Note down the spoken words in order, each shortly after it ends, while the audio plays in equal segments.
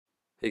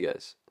Hey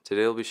guys,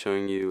 today I'll be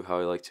showing you how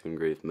I like to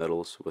engrave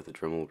metals with a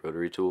Dremel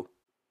rotary tool.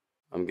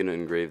 I'm going to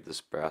engrave this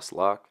brass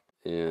lock,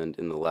 and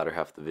in the latter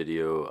half of the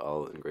video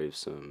I'll engrave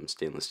some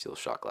stainless steel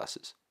shot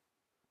glasses.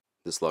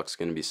 This lock's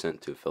going to be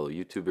sent to a fellow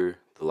YouTuber,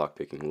 the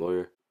Lockpicking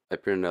Lawyer. I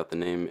printed out the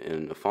name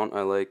in a font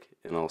I like,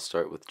 and I'll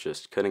start with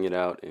just cutting it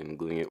out and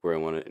gluing it where I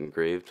want it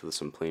engraved with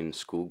some plain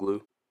school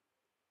glue.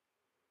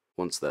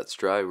 Once that's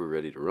dry, we're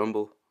ready to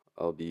rumble.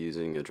 I'll be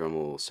using a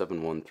Dremel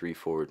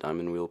 7134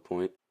 diamond wheel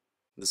point.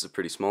 This is a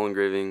pretty small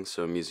engraving,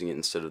 so I'm using it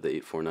instead of the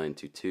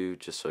 84922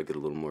 just so I get a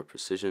little more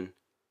precision,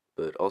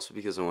 but also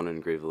because I want to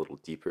engrave a little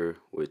deeper,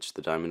 which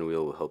the diamond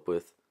wheel will help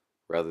with,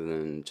 rather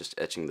than just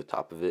etching the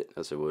top of it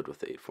as I would with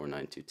the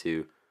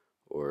 84922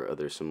 or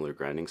other similar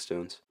grinding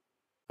stones.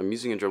 I'm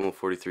using a Dremel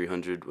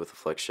 4300 with a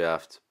flex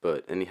shaft,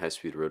 but any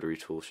high-speed rotary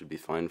tool should be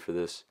fine for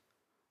this.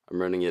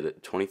 I'm running it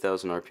at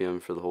 20,000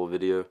 RPM for the whole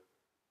video.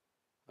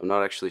 I'm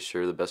not actually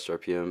sure the best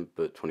RPM,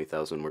 but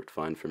 20,000 worked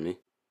fine for me.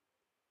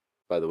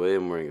 By the way,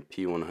 I'm wearing a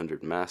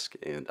P100 mask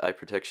and eye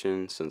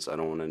protection since I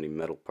don't want any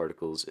metal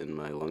particles in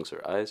my lungs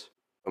or eyes.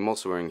 I'm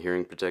also wearing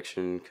hearing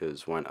protection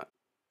because why not?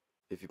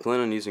 If you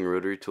plan on using a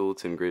rotary tool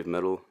to engrave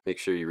metal, make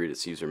sure you read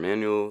its user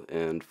manual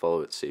and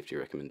follow its safety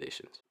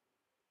recommendations.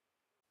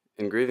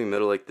 Engraving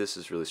metal like this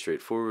is really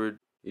straightforward.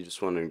 You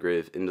just want to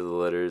engrave into the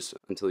letters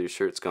until you're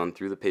sure it's gone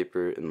through the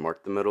paper and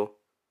marked the metal,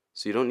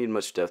 so you don't need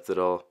much depth at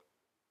all.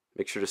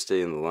 Make sure to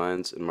stay in the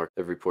lines and mark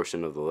every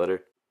portion of the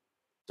letter.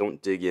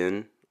 Don't dig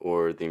in,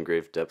 or the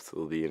engraved depth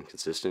will be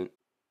inconsistent.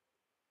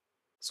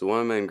 So why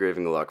am I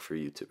engraving a lock for a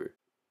YouTuber?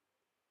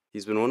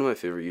 He's been one of my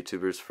favorite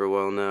YouTubers for a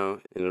while now,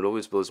 and it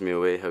always blows me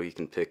away how he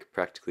can pick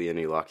practically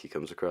any lock he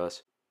comes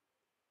across.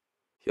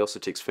 He also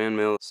takes fan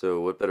mail, so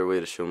what better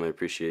way to show my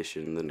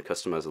appreciation than to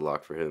customize a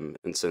lock for him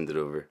and send it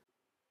over.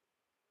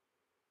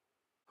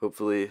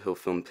 Hopefully he'll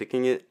film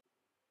picking it.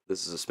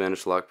 This is a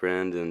Spanish lock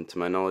brand, and to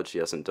my knowledge he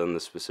hasn't done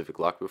this specific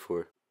lock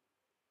before.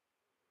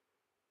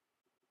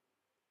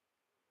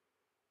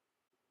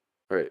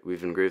 Alright,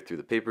 we've engraved through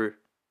the paper.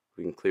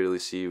 We can clearly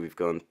see we've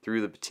gone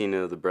through the patina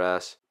of the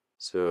brass,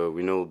 so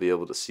we know we'll be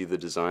able to see the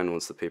design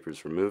once the paper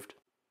is removed.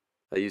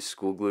 I use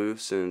school glue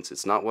since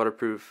it's not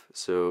waterproof,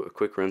 so a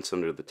quick rinse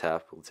under the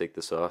tap will take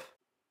this off.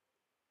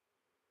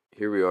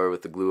 Here we are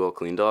with the glue all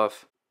cleaned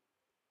off.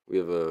 We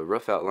have a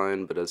rough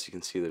outline, but as you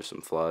can see there's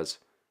some flaws,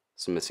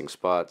 some missing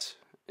spots,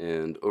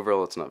 and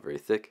overall it's not very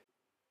thick.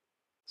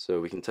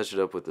 So we can touch it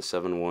up with the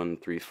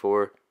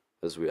 7134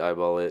 as we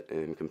eyeball it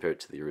and compare it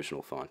to the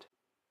original font.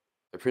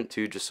 I print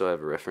two just so I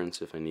have a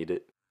reference if I need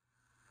it.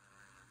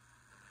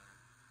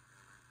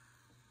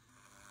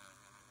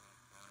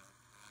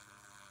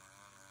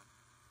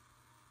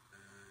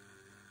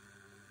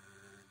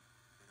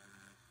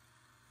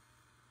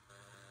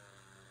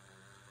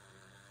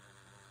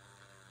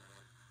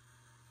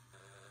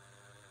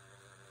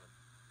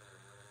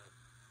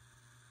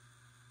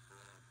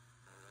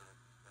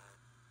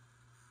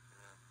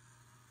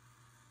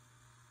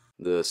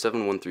 The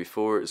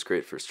 7134 is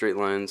great for straight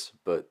lines,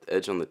 but the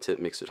edge on the tip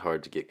makes it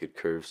hard to get good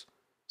curves,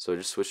 so I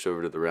just switched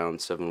over to the round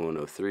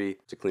 7103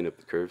 to clean up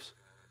the curves.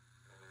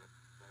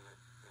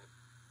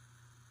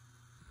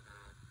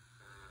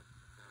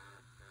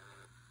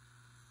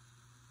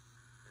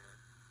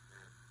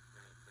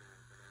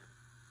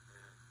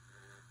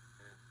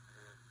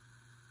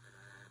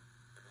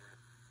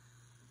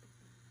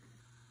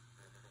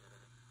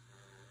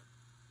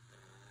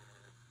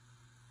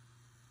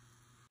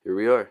 Here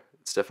we are.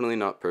 It's definitely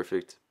not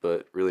perfect,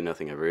 but really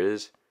nothing ever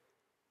is.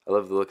 I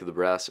love the look of the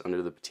brass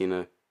under the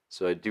patina,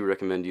 so I do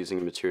recommend using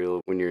a material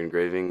when you're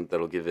engraving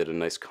that'll give it a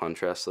nice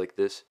contrast like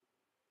this.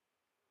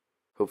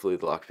 Hopefully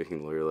the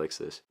lockpicking lawyer likes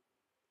this.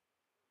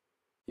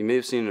 You may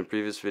have seen in a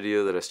previous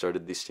video that I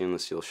started these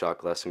stainless steel shot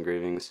glass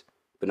engravings,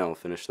 but now I'll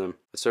finish them.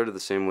 I started the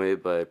same way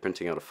by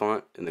printing out a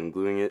font and then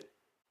gluing it,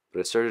 but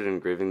I started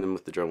engraving them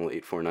with the Dremel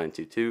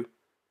 84922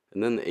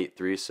 and then the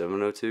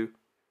 83702.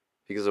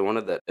 Because I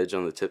wanted that edge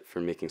on the tip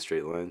for making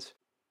straight lines.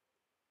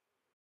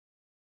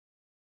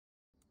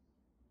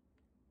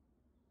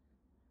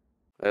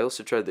 I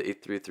also tried the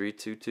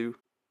 83322,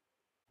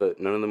 but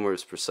none of them were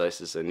as precise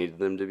as I needed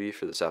them to be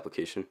for this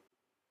application.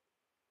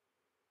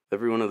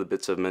 Every one of the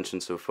bits I've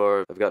mentioned so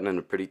far I've gotten in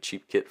a pretty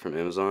cheap kit from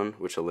Amazon,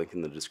 which I'll link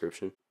in the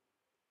description.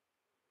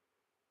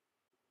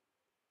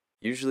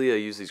 Usually I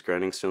use these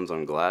grinding stones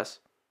on glass,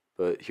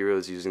 but here I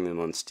was using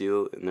them on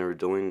steel and they were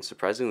dull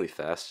surprisingly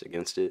fast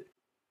against it.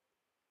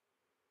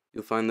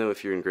 You'll find though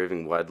if you're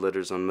engraving wide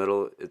letters on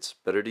metal, it's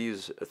better to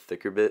use a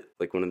thicker bit,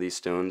 like one of these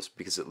stones,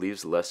 because it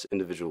leaves less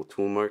individual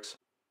tool marks.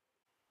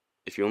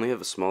 If you only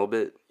have a small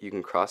bit, you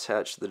can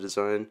cross-hatch the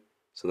design,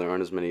 so there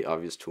aren't as many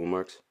obvious tool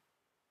marks.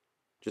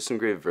 Just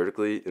engrave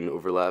vertically and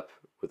overlap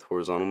with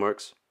horizontal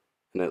marks,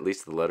 and at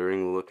least the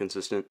lettering will look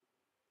consistent.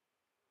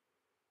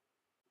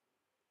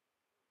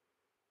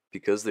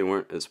 Because they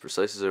weren't as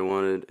precise as I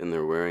wanted, and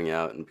they're wearing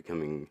out and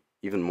becoming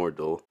even more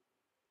dull,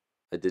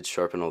 I did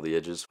sharpen all the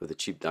edges with a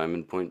cheap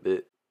diamond point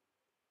bit,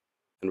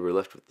 and we're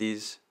left with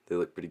these. They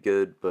look pretty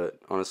good, but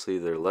honestly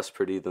they're less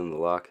pretty than the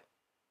lock.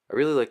 I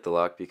really like the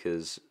lock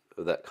because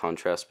of that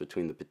contrast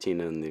between the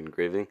patina and the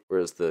engraving,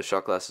 whereas the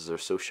shot glasses are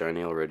so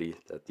shiny already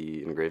that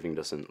the engraving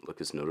doesn't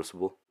look as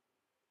noticeable.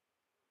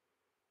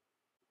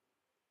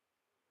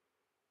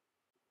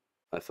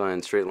 I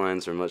find straight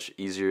lines are much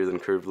easier than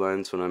curved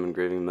lines when I'm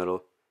engraving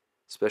metal,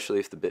 especially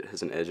if the bit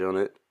has an edge on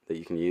it that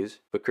you can use,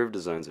 but curved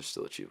designs are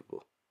still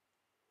achievable.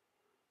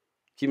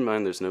 Keep in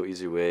mind there's no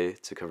easy way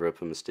to cover up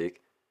a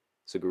mistake,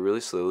 so go really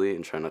slowly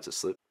and try not to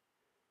slip.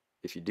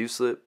 If you do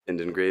slip and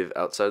engrave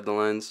outside the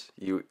lines,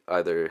 you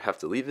either have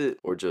to leave it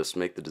or just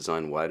make the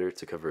design wider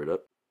to cover it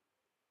up.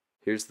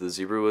 Here's the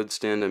zebra wood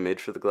stand I made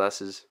for the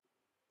glasses.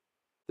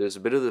 There's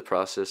a bit of the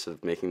process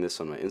of making this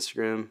on my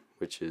Instagram,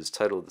 which is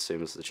titled the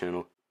same as the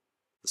channel.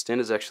 The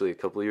stand is actually a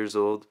couple years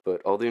old, but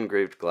all the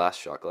engraved glass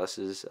shot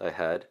glasses I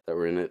had that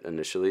were in it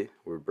initially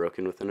were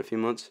broken within a few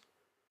months,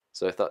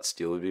 so I thought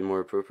steel would be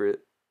more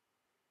appropriate.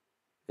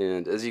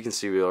 And as you can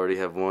see, we already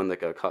have one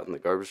that got caught in the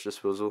garbage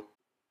disposal.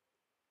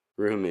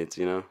 Roommates,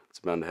 you know, it's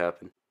bound to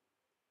happen.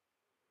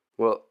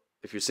 Well,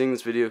 if you're seeing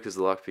this video because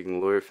the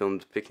lockpicking lawyer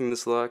filmed picking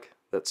this lock,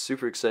 that's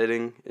super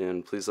exciting,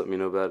 and please let me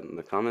know about it in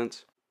the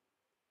comments.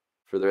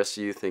 For the rest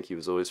of you, thank you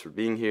as always for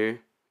being here.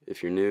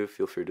 If you're new,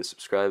 feel free to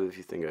subscribe if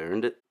you think I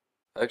earned it.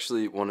 I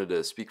actually wanted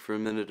to speak for a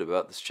minute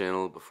about this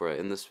channel before I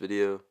end this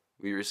video.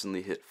 We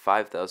recently hit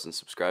 5,000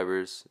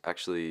 subscribers,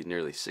 actually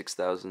nearly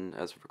 6,000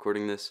 as of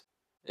recording this,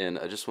 and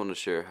I just want to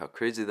share how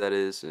crazy that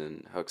is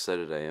and how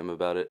excited I am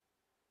about it.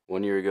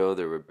 1 year ago,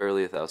 there were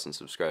barely 1,000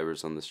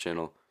 subscribers on this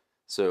channel,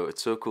 so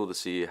it's so cool to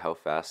see how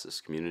fast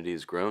this community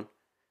has grown.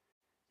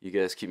 You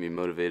guys keep me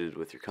motivated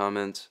with your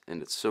comments,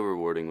 and it's so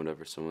rewarding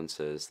whenever someone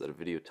says that a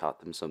video taught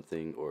them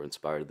something or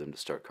inspired them to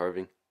start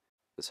carving.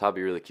 This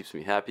hobby really keeps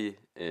me happy,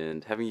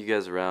 and having you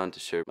guys around to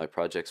share my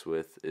projects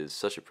with is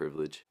such a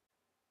privilege.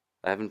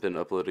 I haven't been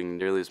uploading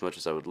nearly as much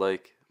as I would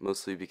like,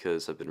 mostly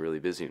because I've been really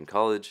busy in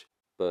college,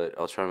 but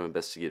I'll try my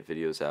best to get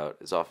videos out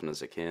as often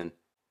as I can.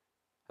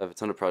 I have a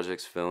ton of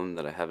projects filmed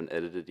that I haven't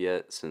edited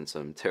yet since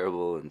I'm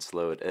terrible and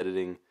slow at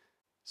editing,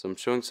 so I'm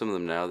showing some of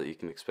them now that you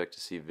can expect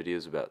to see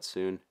videos about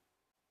soon.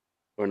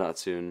 Or not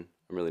soon,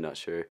 I'm really not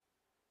sure.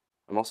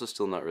 I'm also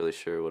still not really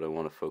sure what I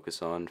want to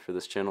focus on for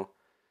this channel.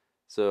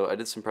 So I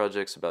did some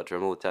projects about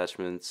Dremel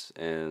attachments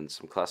and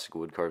some classic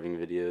wood carving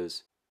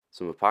videos,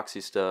 some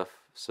epoxy stuff,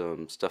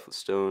 some stuff with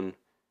stone,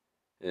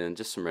 and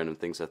just some random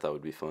things I thought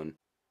would be fun.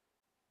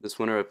 This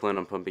winter I plan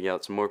on pumping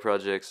out some more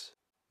projects.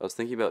 I was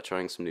thinking about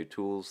trying some new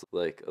tools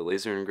like a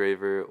laser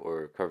engraver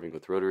or carving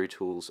with rotary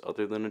tools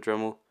other than a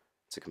Dremel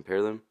to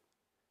compare them.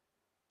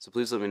 So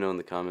please let me know in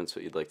the comments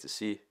what you'd like to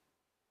see.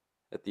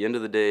 At the end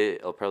of the day,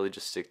 I'll probably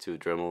just stick to a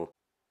Dremel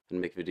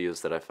and make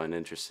videos that I find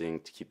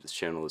interesting to keep this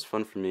channel as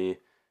fun for me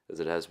as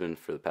it has been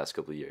for the past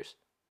couple of years.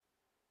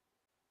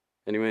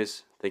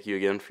 Anyways, thank you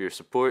again for your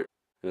support,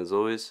 and as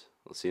always,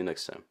 I'll see you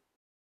next time.